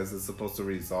process. It's supposed to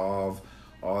resolve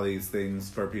all these things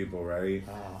for people, right?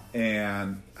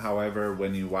 And however,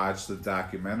 when you watch the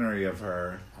documentary of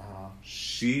her,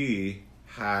 she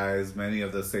has many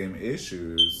of the same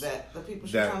issues that the people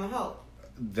she's trying to help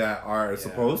that are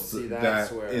supposed to,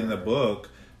 that in the book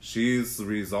she's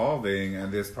resolving,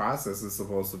 and this process is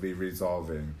supposed to be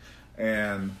resolving.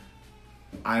 And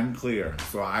I'm clear,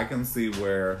 so I can see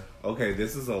where, okay,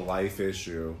 this is a life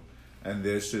issue, and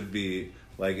this should be,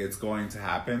 like, it's going to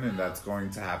happen, and that's going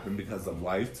to happen because of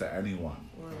life to anyone.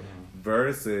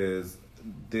 Versus,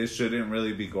 this shouldn't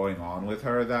really be going on with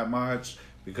her that much,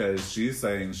 because she's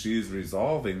saying she's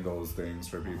resolving those things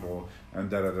for people, and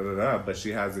da-da-da-da-da, but she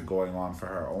has it going on for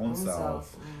her own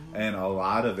self. And a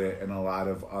lot of it, and a lot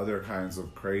of other kinds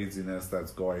of craziness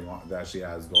that's going on, that she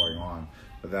has going on.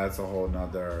 But that's a whole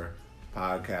nother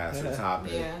podcast or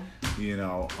topic, you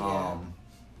know.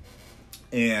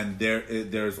 And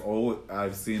there's always, I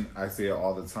see it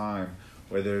all the time,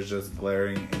 where there's just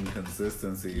glaring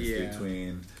inconsistencies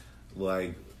between,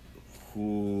 like,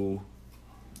 who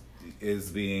is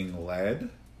being led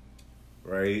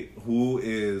right? Who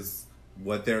is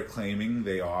what they're claiming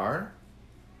they are,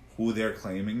 who they're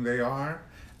claiming they are,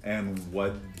 and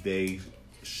what they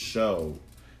show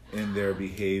in their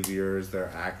behaviors, their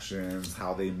actions,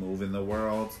 how they move in the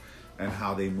world, and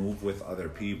how they move with other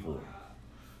people,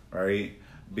 right?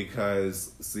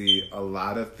 Because, see, a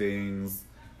lot of things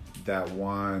that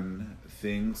one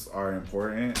thinks are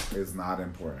important is not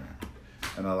important.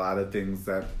 And a lot of things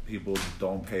that people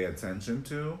don't pay attention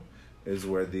to is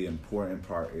where the important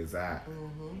part is at,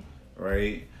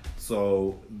 right?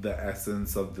 So the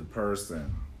essence of the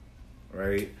person,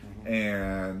 right?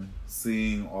 And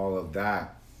seeing all of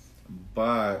that.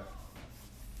 But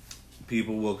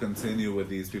people will continue with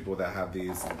these people that have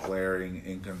these glaring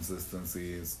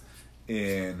inconsistencies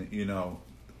in, you know,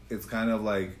 it's kind of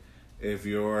like if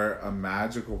you're a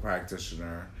magical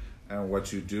practitioner and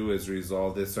what you do is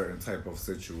resolve this certain type of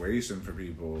situation for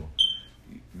people,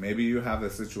 maybe you have a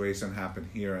situation happen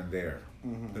here and there.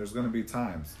 There's going to be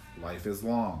times. Life is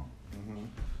long.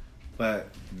 But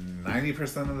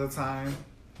 90% of the time,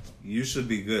 you should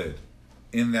be good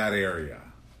in that area.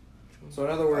 So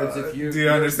in other words, if you... Do you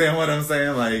understand what I'm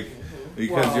saying? Like,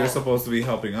 because Well- you're supposed to be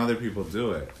helping other people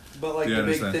do it. But like Do you the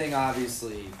big understand? thing,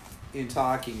 obviously, in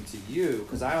talking to you,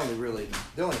 because I only really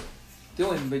the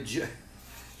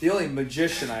only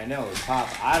magician I know is Papa.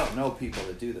 I don't know people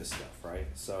that do this stuff, right?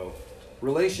 So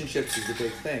relationships is the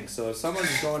big thing. So if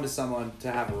someone's going to someone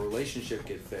to have a relationship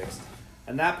get fixed,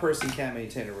 and that person can't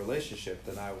maintain a relationship,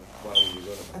 then why would you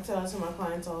go to I them? tell it to my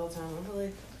clients all the time. I'll be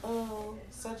like, oh,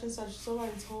 such and such,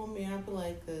 somebody told me I'd be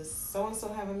like this.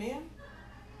 So-and-so have a man?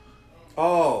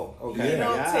 Oh, okay. You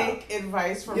don't yeah. take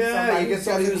advice from Yeah, somebody you get who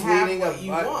somebody doesn't who's have leading what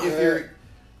you want. if you're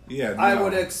Yeah, I no.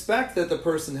 would expect that the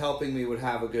person helping me would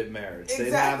have a good marriage.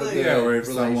 They'd have a Exactly. good Yeah, or if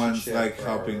someone's relationship like or-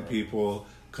 helping people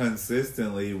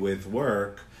consistently with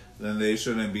work, then they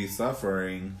shouldn't be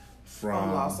suffering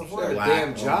from loss of Should work. have a lack damn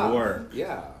of job. work.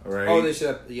 Yeah. Right? Oh, they should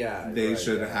have. Yeah. They right,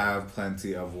 should yeah. have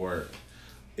plenty of work.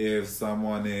 If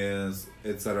someone is,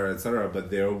 et cetera,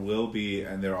 but there will be,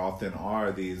 and there often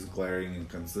are, these glaring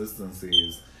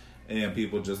inconsistencies, and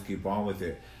people just keep on with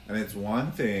it. And it's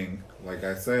one thing, like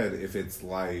I said, if it's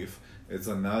life. It's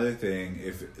another thing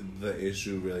if the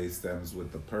issue really stems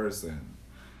with the person,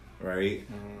 right?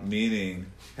 Meaning,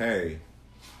 hey,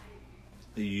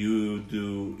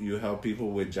 you help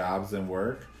people with jobs and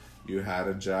work. You had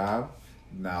a job,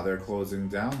 now they're closing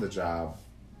down the job.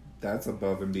 That's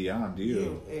above and beyond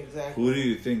you. Exactly. Who do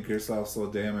you think yourself so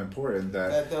damn important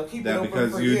That they'll keep it that open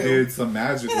because for you you. did some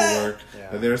magical work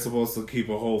Yeah. that they're supposed to keep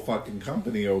a whole fucking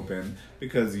company open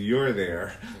because you're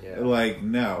there? Yeah. Like,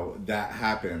 no, that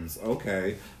happens.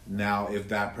 Okay, now if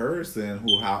that person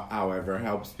who however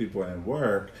helps people in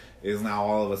work is now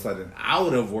all of a sudden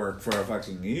out of work for a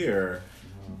fucking year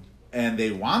and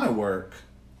they want to work,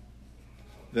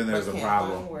 then there's But a can't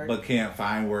problem. find work. But can't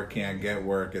find work, can't get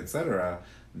work, etc.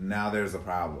 Now there's a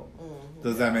problem.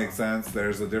 Does that make sense?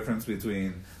 There's a difference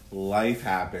between life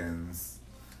happens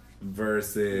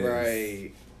versus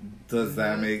Right. Does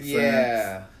that make sense?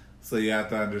 Yeah. So you have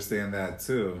to understand that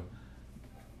too.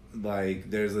 Like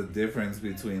there's a difference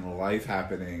between life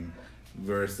happening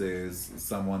versus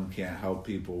someone can't help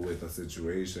people with a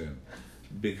situation.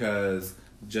 Because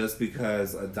just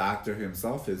because a doctor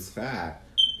himself is fat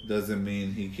doesn't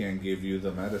mean he can't give you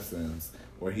the medicines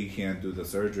or he can't do the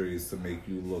surgeries to make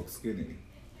you look skinny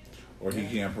or he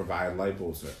can't provide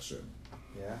liposuction.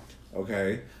 Yeah.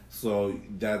 Okay? So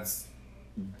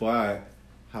but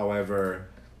however,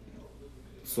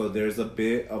 so there's a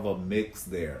bit of a mix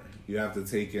there. You have to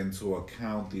take into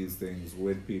account these things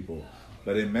with people.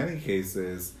 But in many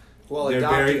cases, Well, a they're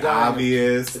doctor very dying of-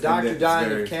 obvious. The doctor and it's dying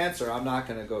very- of cancer, I'm not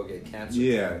going to go get cancer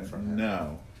Yeah, treatment from him.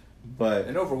 no. But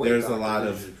And overweight there's a doctors lot are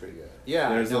of usually pretty good. Yeah,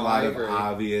 there's no, a lot I of agree.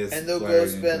 obvious And they'll go glaring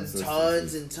spend tons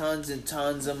inconsistencies. and tons and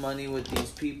tons of money with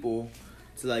these people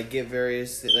to like get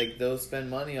various like they'll spend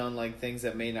money on like things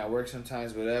that may not work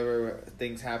sometimes, whatever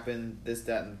things happen, this,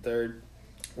 that, and the third.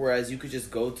 Whereas you could just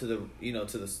go to the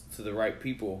to the right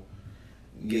people,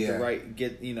 Yeah.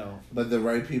 But the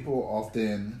right people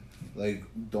often like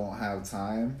don't have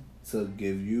time to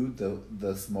give you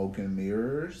the smoke and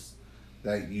mirrors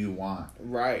that you want.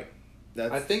 right.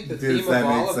 That's I think the Does theme that of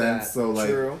all make of sense? that. So like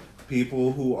true.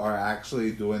 people who are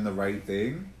actually doing the right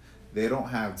thing, they don't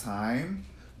have time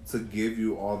to give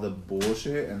you all the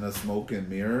bullshit and the smoke and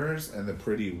mirrors and the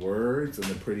pretty words and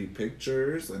the pretty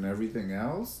pictures and everything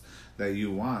else that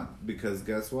you want. Because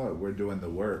guess what? We're doing the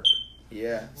work.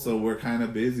 Yeah. So we're kind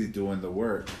of busy doing the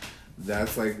work.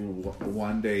 That's like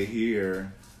one day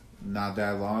here, not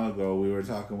that long ago, we were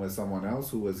talking with someone else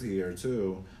who was here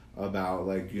too about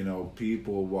like,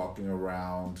 people walking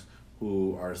around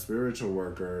who are spiritual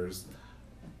workers,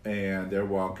 and they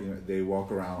walk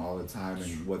around all the time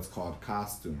in what's called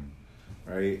costume,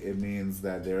 right? It means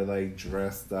that they're like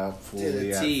dressed up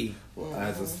fully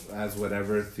as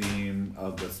whatever theme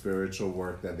of the spiritual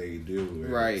work that they do is.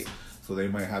 Right. So they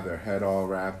might have their head all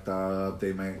wrapped up.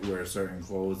 They might wear certain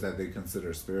clothes that they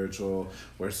consider spiritual,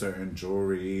 wear certain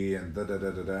jewelry, and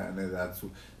and then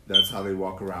that's how they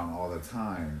walk around all the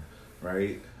time,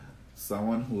 right?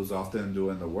 Someone who's often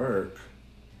doing the work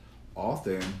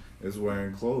often is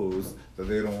wearing clothes that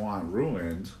they don't want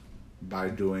ruined by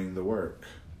doing the work.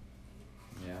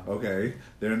 Yeah. Okay?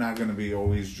 They're not going to be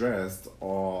always dressed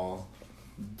all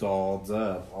dolled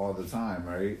up all the time,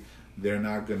 right? They're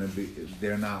not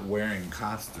wearing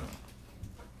costume.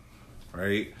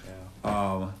 Right?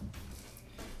 Yeah.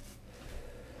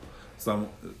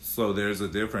 So there's a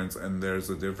difference, and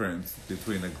there's a difference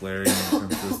between a glaring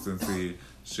inconsistency,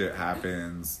 shit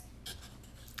happens,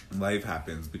 life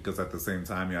happens, because at the same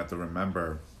time you have to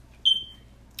remember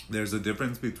there's a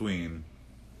difference between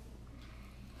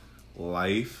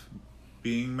life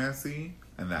being messy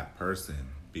and that person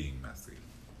being messy.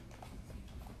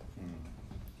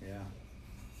 Yeah.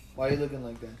 Why are you looking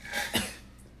like that?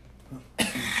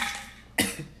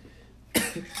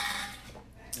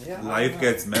 Yeah. Life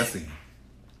gets messy.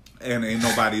 And ain't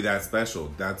nobody that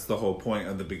special. That's the whole point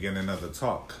of the beginning of the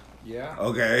talk. Yeah.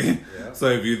 Okay? Yeah. So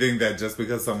if you think that just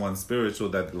because someone's spiritual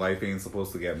that life ain't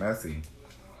supposed to get messy,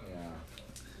 Yeah.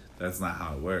 that's not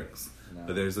how it works. No.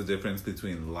 But there's a difference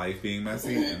between life being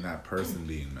messy and that person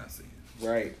being messy.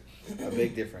 Right. A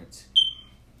big difference.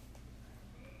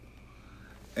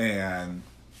 And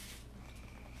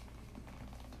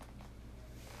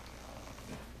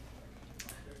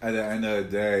at the end of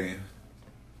the day,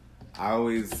 I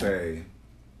always say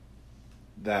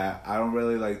that I don't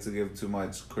really like to give too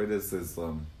much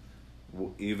criticism,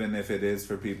 even if it is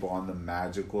for people on the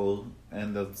magical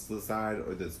end of the side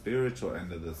or the spiritual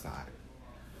end of the side.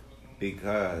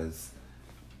 Because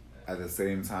at the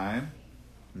same time,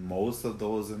 most of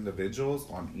those individuals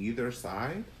on either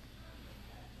side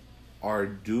are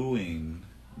doing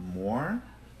more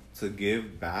to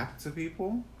give back to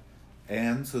people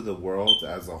and to the world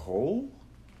as a whole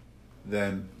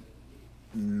than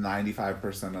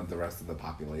 95% of the rest of the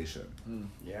population.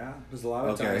 Yeah, because a lot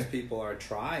of times people are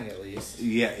trying at least.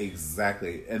 Yeah,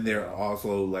 exactly. And they're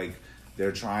also like,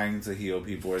 they're trying to heal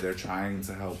people, or they're trying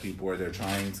to help people, or they're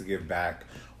trying to give back,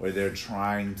 or they're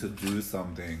trying to do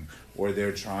something, or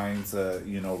they're trying to,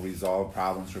 resolve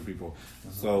problems for people.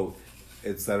 So,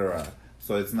 etc.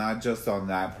 So it's not just on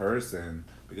that person,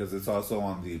 because it's also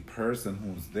on the person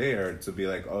who's there to be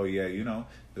like, oh yeah,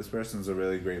 this person's a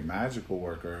really great magical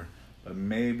worker, but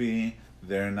maybe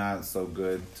they're not so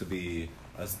good to be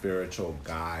a spiritual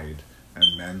guide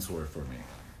and mentor for me.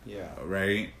 Yeah.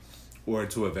 Right? Or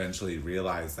to eventually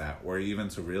realize that, or even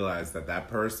to realize that that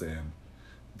person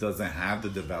doesn't have the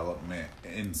development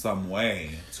in some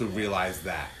way to realize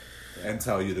that and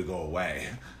tell you to go away.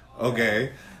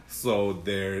 Okay? So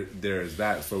there's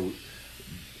that. So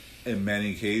in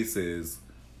many cases,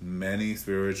 many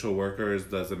spiritual workers,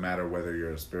 doesn't matter whether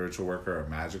you're a spiritual worker or a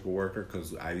magical worker,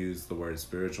 because I use the word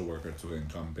spiritual worker to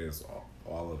encompass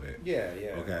all of it. Yeah.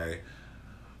 Okay?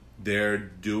 They're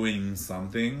doing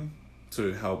something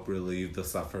to help relieve the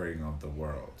suffering of the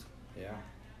world. Yeah.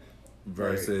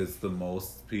 Versus the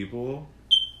most people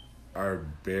are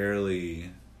barely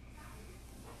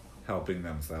helping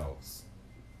themselves.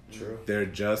 True. They're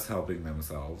just helping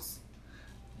themselves.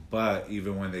 But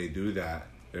even when they do that,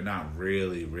 they're not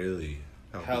really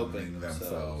helping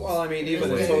themselves. Well, I mean, even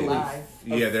They're a getting totally by.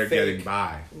 Yeah, they're fake- getting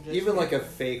by. even like a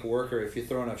fake worker, if you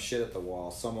throw enough shit at the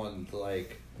wall, someone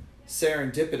like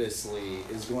serendipitously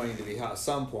is going to be at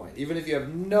some point. Even if you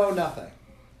have nothing,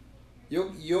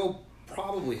 you'll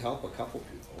probably help a couple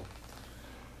people.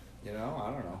 I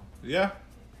don't know. Yeah.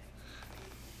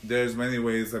 There's many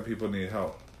ways that people need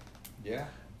help. Yeah.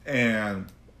 And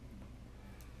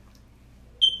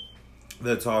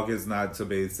the talk is not to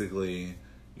basically,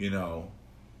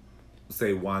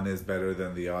 say one is better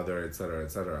than the other, et cetera,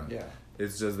 et cetera. Yeah.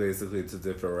 It's just basically to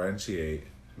differentiate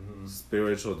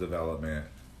spiritual development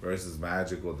versus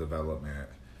magical development.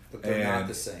 But they're not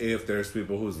the same. If there's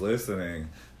people who's listening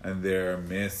and they're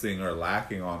missing or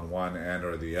lacking on one end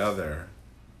or the other,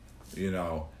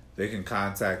 they can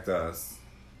contact us,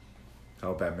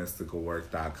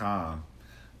 help@mysticalwork.com,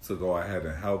 to go ahead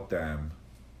and help them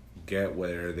get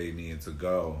where they need to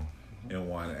go in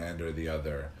one end or the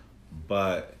other.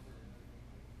 But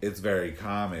it's very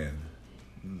common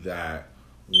that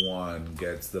one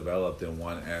gets developed in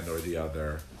one end or the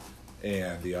other,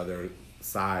 and the other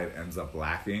side ends up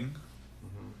lacking.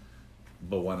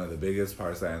 But one of the biggest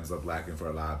parts that ends up lacking for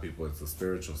a lot of people is the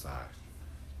spiritual side.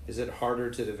 Is it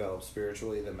harder to develop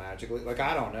spiritually than magically? Like,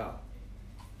 I don't know.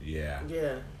 Yeah.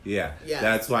 Yeah. Yeah. Yeah.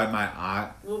 That's why my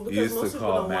aunt Well, because used most to people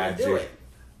call don't wanna do magic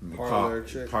it. Parlor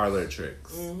tricks. Parlor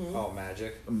tricks. Oh,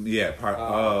 magic. Yeah,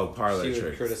 parlor she tricks.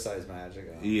 would criticize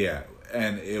magic. Oh. Yeah,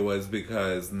 and it was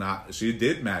because she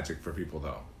did magic for people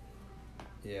though.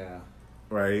 Yeah.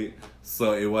 Right?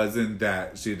 So it wasn't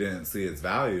that she didn't see its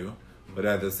value, but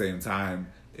at the same time,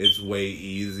 it's way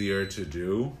easier to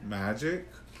do magic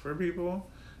for people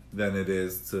than it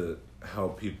is to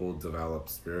help people develop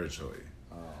spiritually.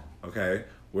 Oh. Okay?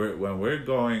 When we're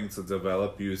going to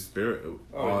develop you in the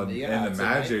it's a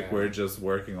magic, nightmare. we're just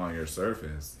working on your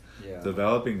surface. Yeah.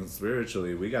 Developing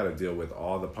spiritually, we got to deal with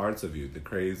all the parts of you,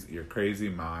 your crazy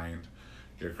mind,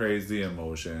 your crazy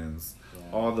emotions,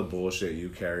 all the bullshit you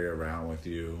carry around with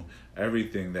you,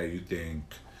 everything that you think,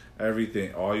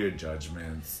 everything, all your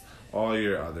judgments, all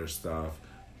your other stuff.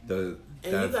 And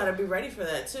you gotta be ready for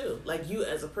that too. Like, you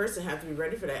as a person have to be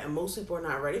ready for that, and most people are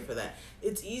not ready for that.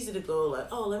 It's easy to go like,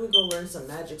 oh, let me go learn some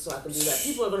magic so I can do that.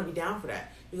 People are gonna be down for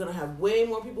that. You're gonna have way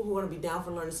more people who are gonna be down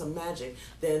for learning some magic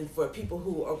than for people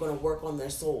who are gonna work on their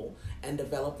soul and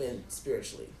developing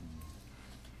spiritually.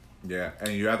 Yeah,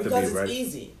 and you have to be Because ready. it's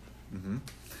easy. Mm-hmm.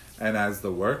 And as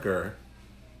the worker,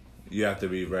 you have to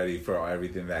be ready for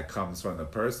everything that comes from the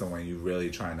person when you're really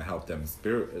trying to help them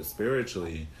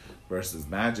spiritually versus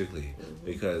magically.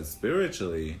 Because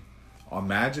spiritually or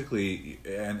magically,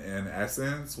 in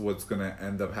essence, what's going to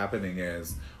end up happening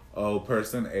is, oh,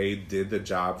 person A did the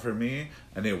job for me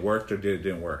and it worked or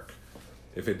didn't work.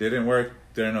 If it didn't work,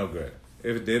 they're no good.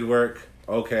 If it did work,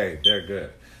 okay, they're good.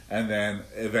 And then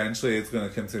eventually it's going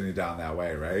to continue down that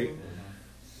way, right?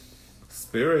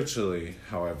 Spiritually,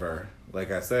 however,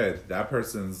 like I said, that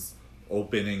person's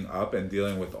opening up and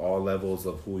dealing with all levels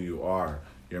of who you are.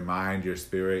 Your mind, your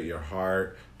spirit, your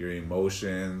heart, your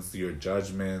emotions, your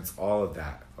judgments, all of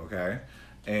that, okay?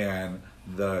 And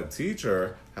the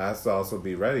teacher has to also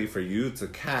be ready for you to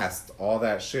cast all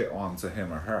that shit onto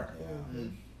him or her. Yeah.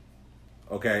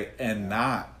 Okay? And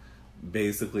not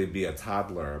basically be a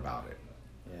toddler about it.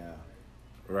 Yeah.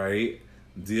 Right?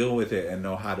 Deal with it and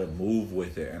know how to move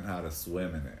with it and how to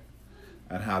swim in it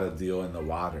and how to deal in the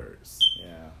waters.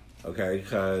 Yeah. Okay?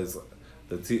 Because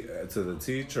to the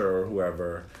teacher or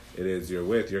whoever it is you're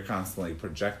with, you're constantly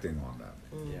projecting on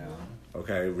them. Yeah.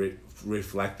 Okay?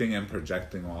 Reflecting and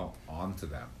projecting onto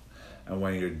them. And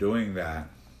when you're doing that,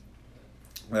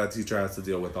 that teacher has to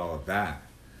deal with all of that.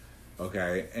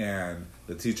 Okay? And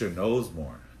the teacher knows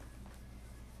more.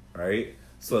 Right?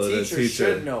 So the teacher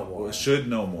should know more. Should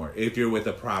know more. If you're with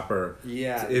a proper,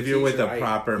 Yeah. if you're with a teacher,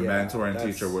 proper mentor and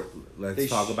that's- teacher, let's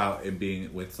talk about it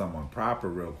being with someone proper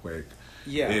real quick.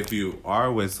 Yeah. If you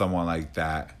are with someone like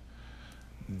that,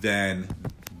 then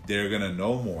they're gonna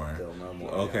know more. They'll know more.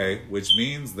 Okay, Yeah. which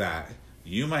means that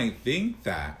you might think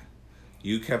that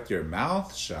you kept your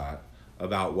mouth shut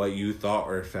about what you thought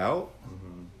or felt,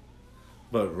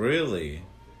 but really,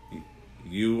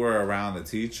 you were around the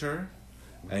teacher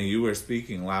and you were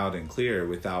speaking loud and clear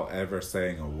without ever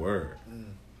saying a word.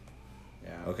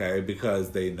 Yeah. Okay,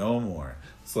 because they know more,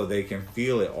 so they can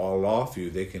feel it all off you.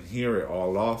 They can hear it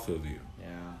all off of you.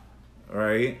 Yeah.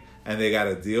 Right? And they got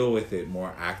to deal with it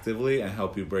more actively and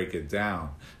help you break it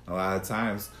down. A lot of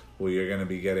times, what you're going to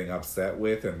be getting upset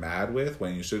with and mad with,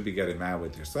 when you should be getting mad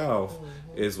with yourself,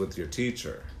 is with your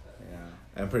teacher. Yeah.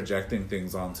 And projecting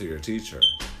things onto your teacher.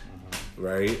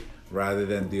 Right? Rather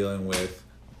than dealing with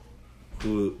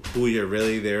who you're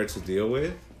really there to deal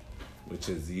with, which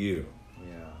is you.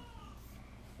 Yeah.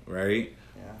 Right?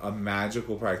 Yeah. A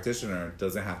magical practitioner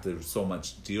doesn't have to so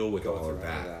much deal with Go all through of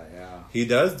any that. Yeah. He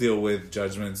does deal with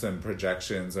judgments and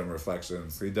projections and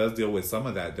reflections. He does deal with some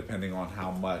of that depending on how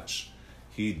much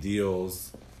he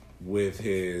deals with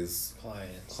his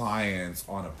clients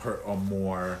on a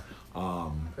more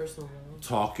Personal level.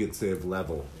 talkative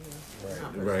level, Not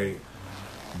personal. right?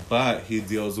 But he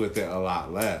deals with it a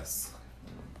lot less.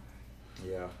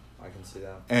 Yeah. I can see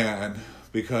that. And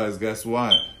because guess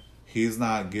what? He's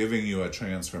not giving you a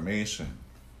transformation.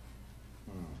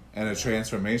 And a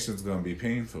transformation is going to be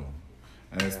painful.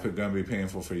 And it's going to be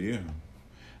painful for you.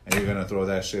 And you're going to throw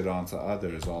that shit onto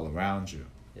others all around you.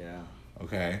 Yeah.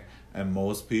 Okay? And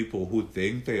most people who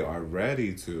think they are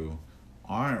ready to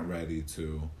aren't ready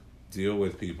to deal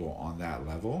with people on that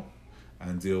level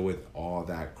and deal with all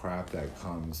that crap that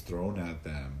comes thrown at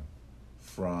them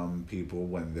from people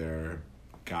when they're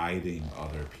guiding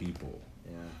other people.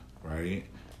 Yeah. Right?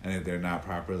 And if they're not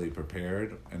properly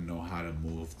prepared and know how to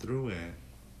move through it,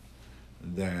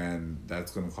 then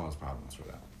that's going to cause problems for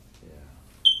them.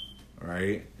 Yeah.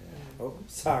 right? Oh,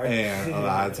 sorry. And a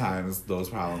lot of times those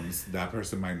problems, that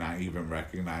person might not even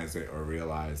recognize it or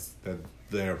realize that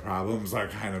their problems are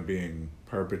kind of being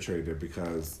perpetrated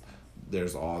because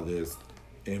there's all this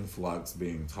influx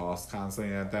being tossed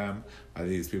constantly at them by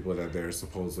these people that they're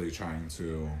supposedly trying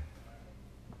to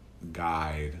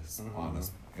guide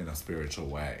in a spiritual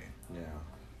way. Yeah.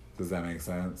 Does that make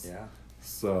sense? Yeah.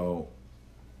 So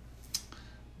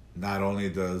not only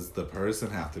does the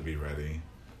person have to be ready,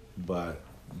 but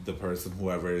the person,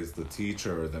 whoever is the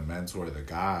teacher or the mentor or the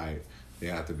guide, they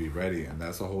have to be ready. And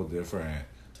that's a whole different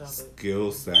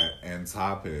skill set and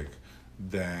topic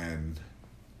than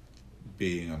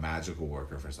being a magical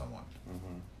worker for someone.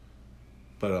 Mm-hmm.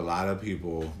 But a lot of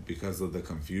people, because of the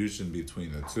confusion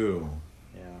between the two,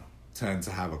 tend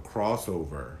to have a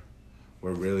crossover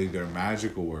where really they're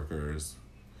magical workers,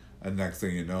 and next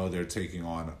thing you know, they're taking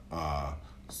on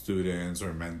students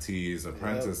or mentees,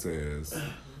 apprentices,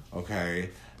 okay,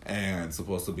 and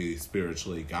supposed to be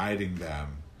spiritually guiding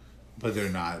them, but they're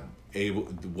not able.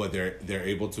 They're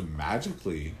able to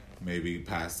magically maybe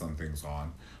pass some things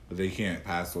on, but they can't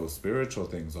pass those spiritual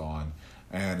things on,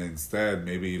 and instead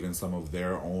maybe even some of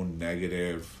their own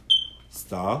negative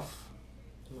stuff.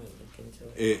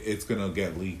 It's gonna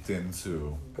get leaked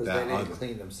into because they didn't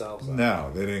clean themselves up.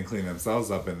 No, they didn't clean themselves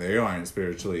up, and they aren't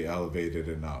spiritually elevated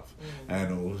enough.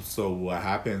 And so what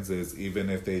happens is, even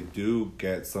if they do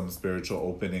get some spiritual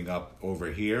opening up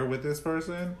over here with this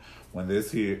person, when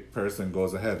this person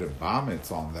goes ahead and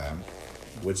vomits on them,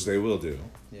 which they will do,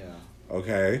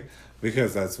 okay,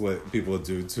 because that's what people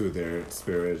do to their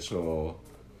spiritual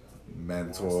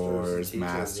mentors,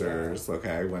 masters,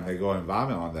 okay, when they go and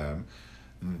vomit on them,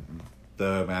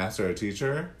 the master or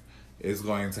teacher is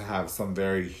going to have some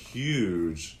very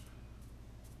huge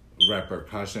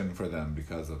repercussion for them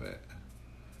because of it.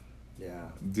 Yeah.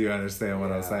 Do you understand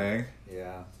what I'm saying?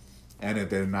 Yeah. And if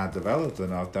they're not developed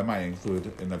enough, that might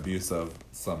include an abuse of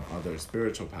some other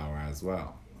spiritual power as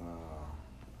well.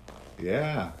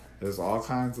 Yeah. There's all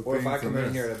kinds of things. Or if I come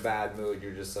in here in a bad mood,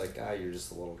 you're just like, you're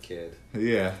just a little kid.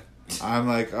 Yeah. I'm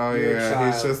like, oh You're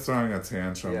yeah, he's just throwing a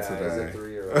tantrum today. He's a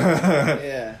 3-year-old.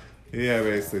 Yeah. Yeah,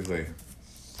 basically.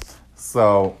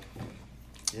 So,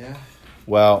 yeah.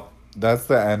 Well, that's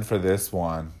the end for this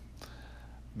one.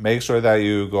 Make sure that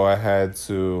you go ahead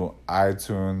to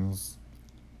iTunes,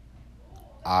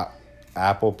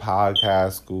 Apple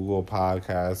Podcasts, Google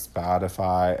Podcasts,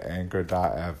 Spotify,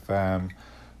 Anchor.fm.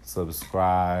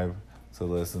 Subscribe to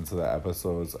listen to the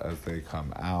episodes as they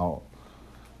come out.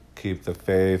 Keep the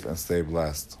faith and stay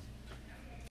blessed.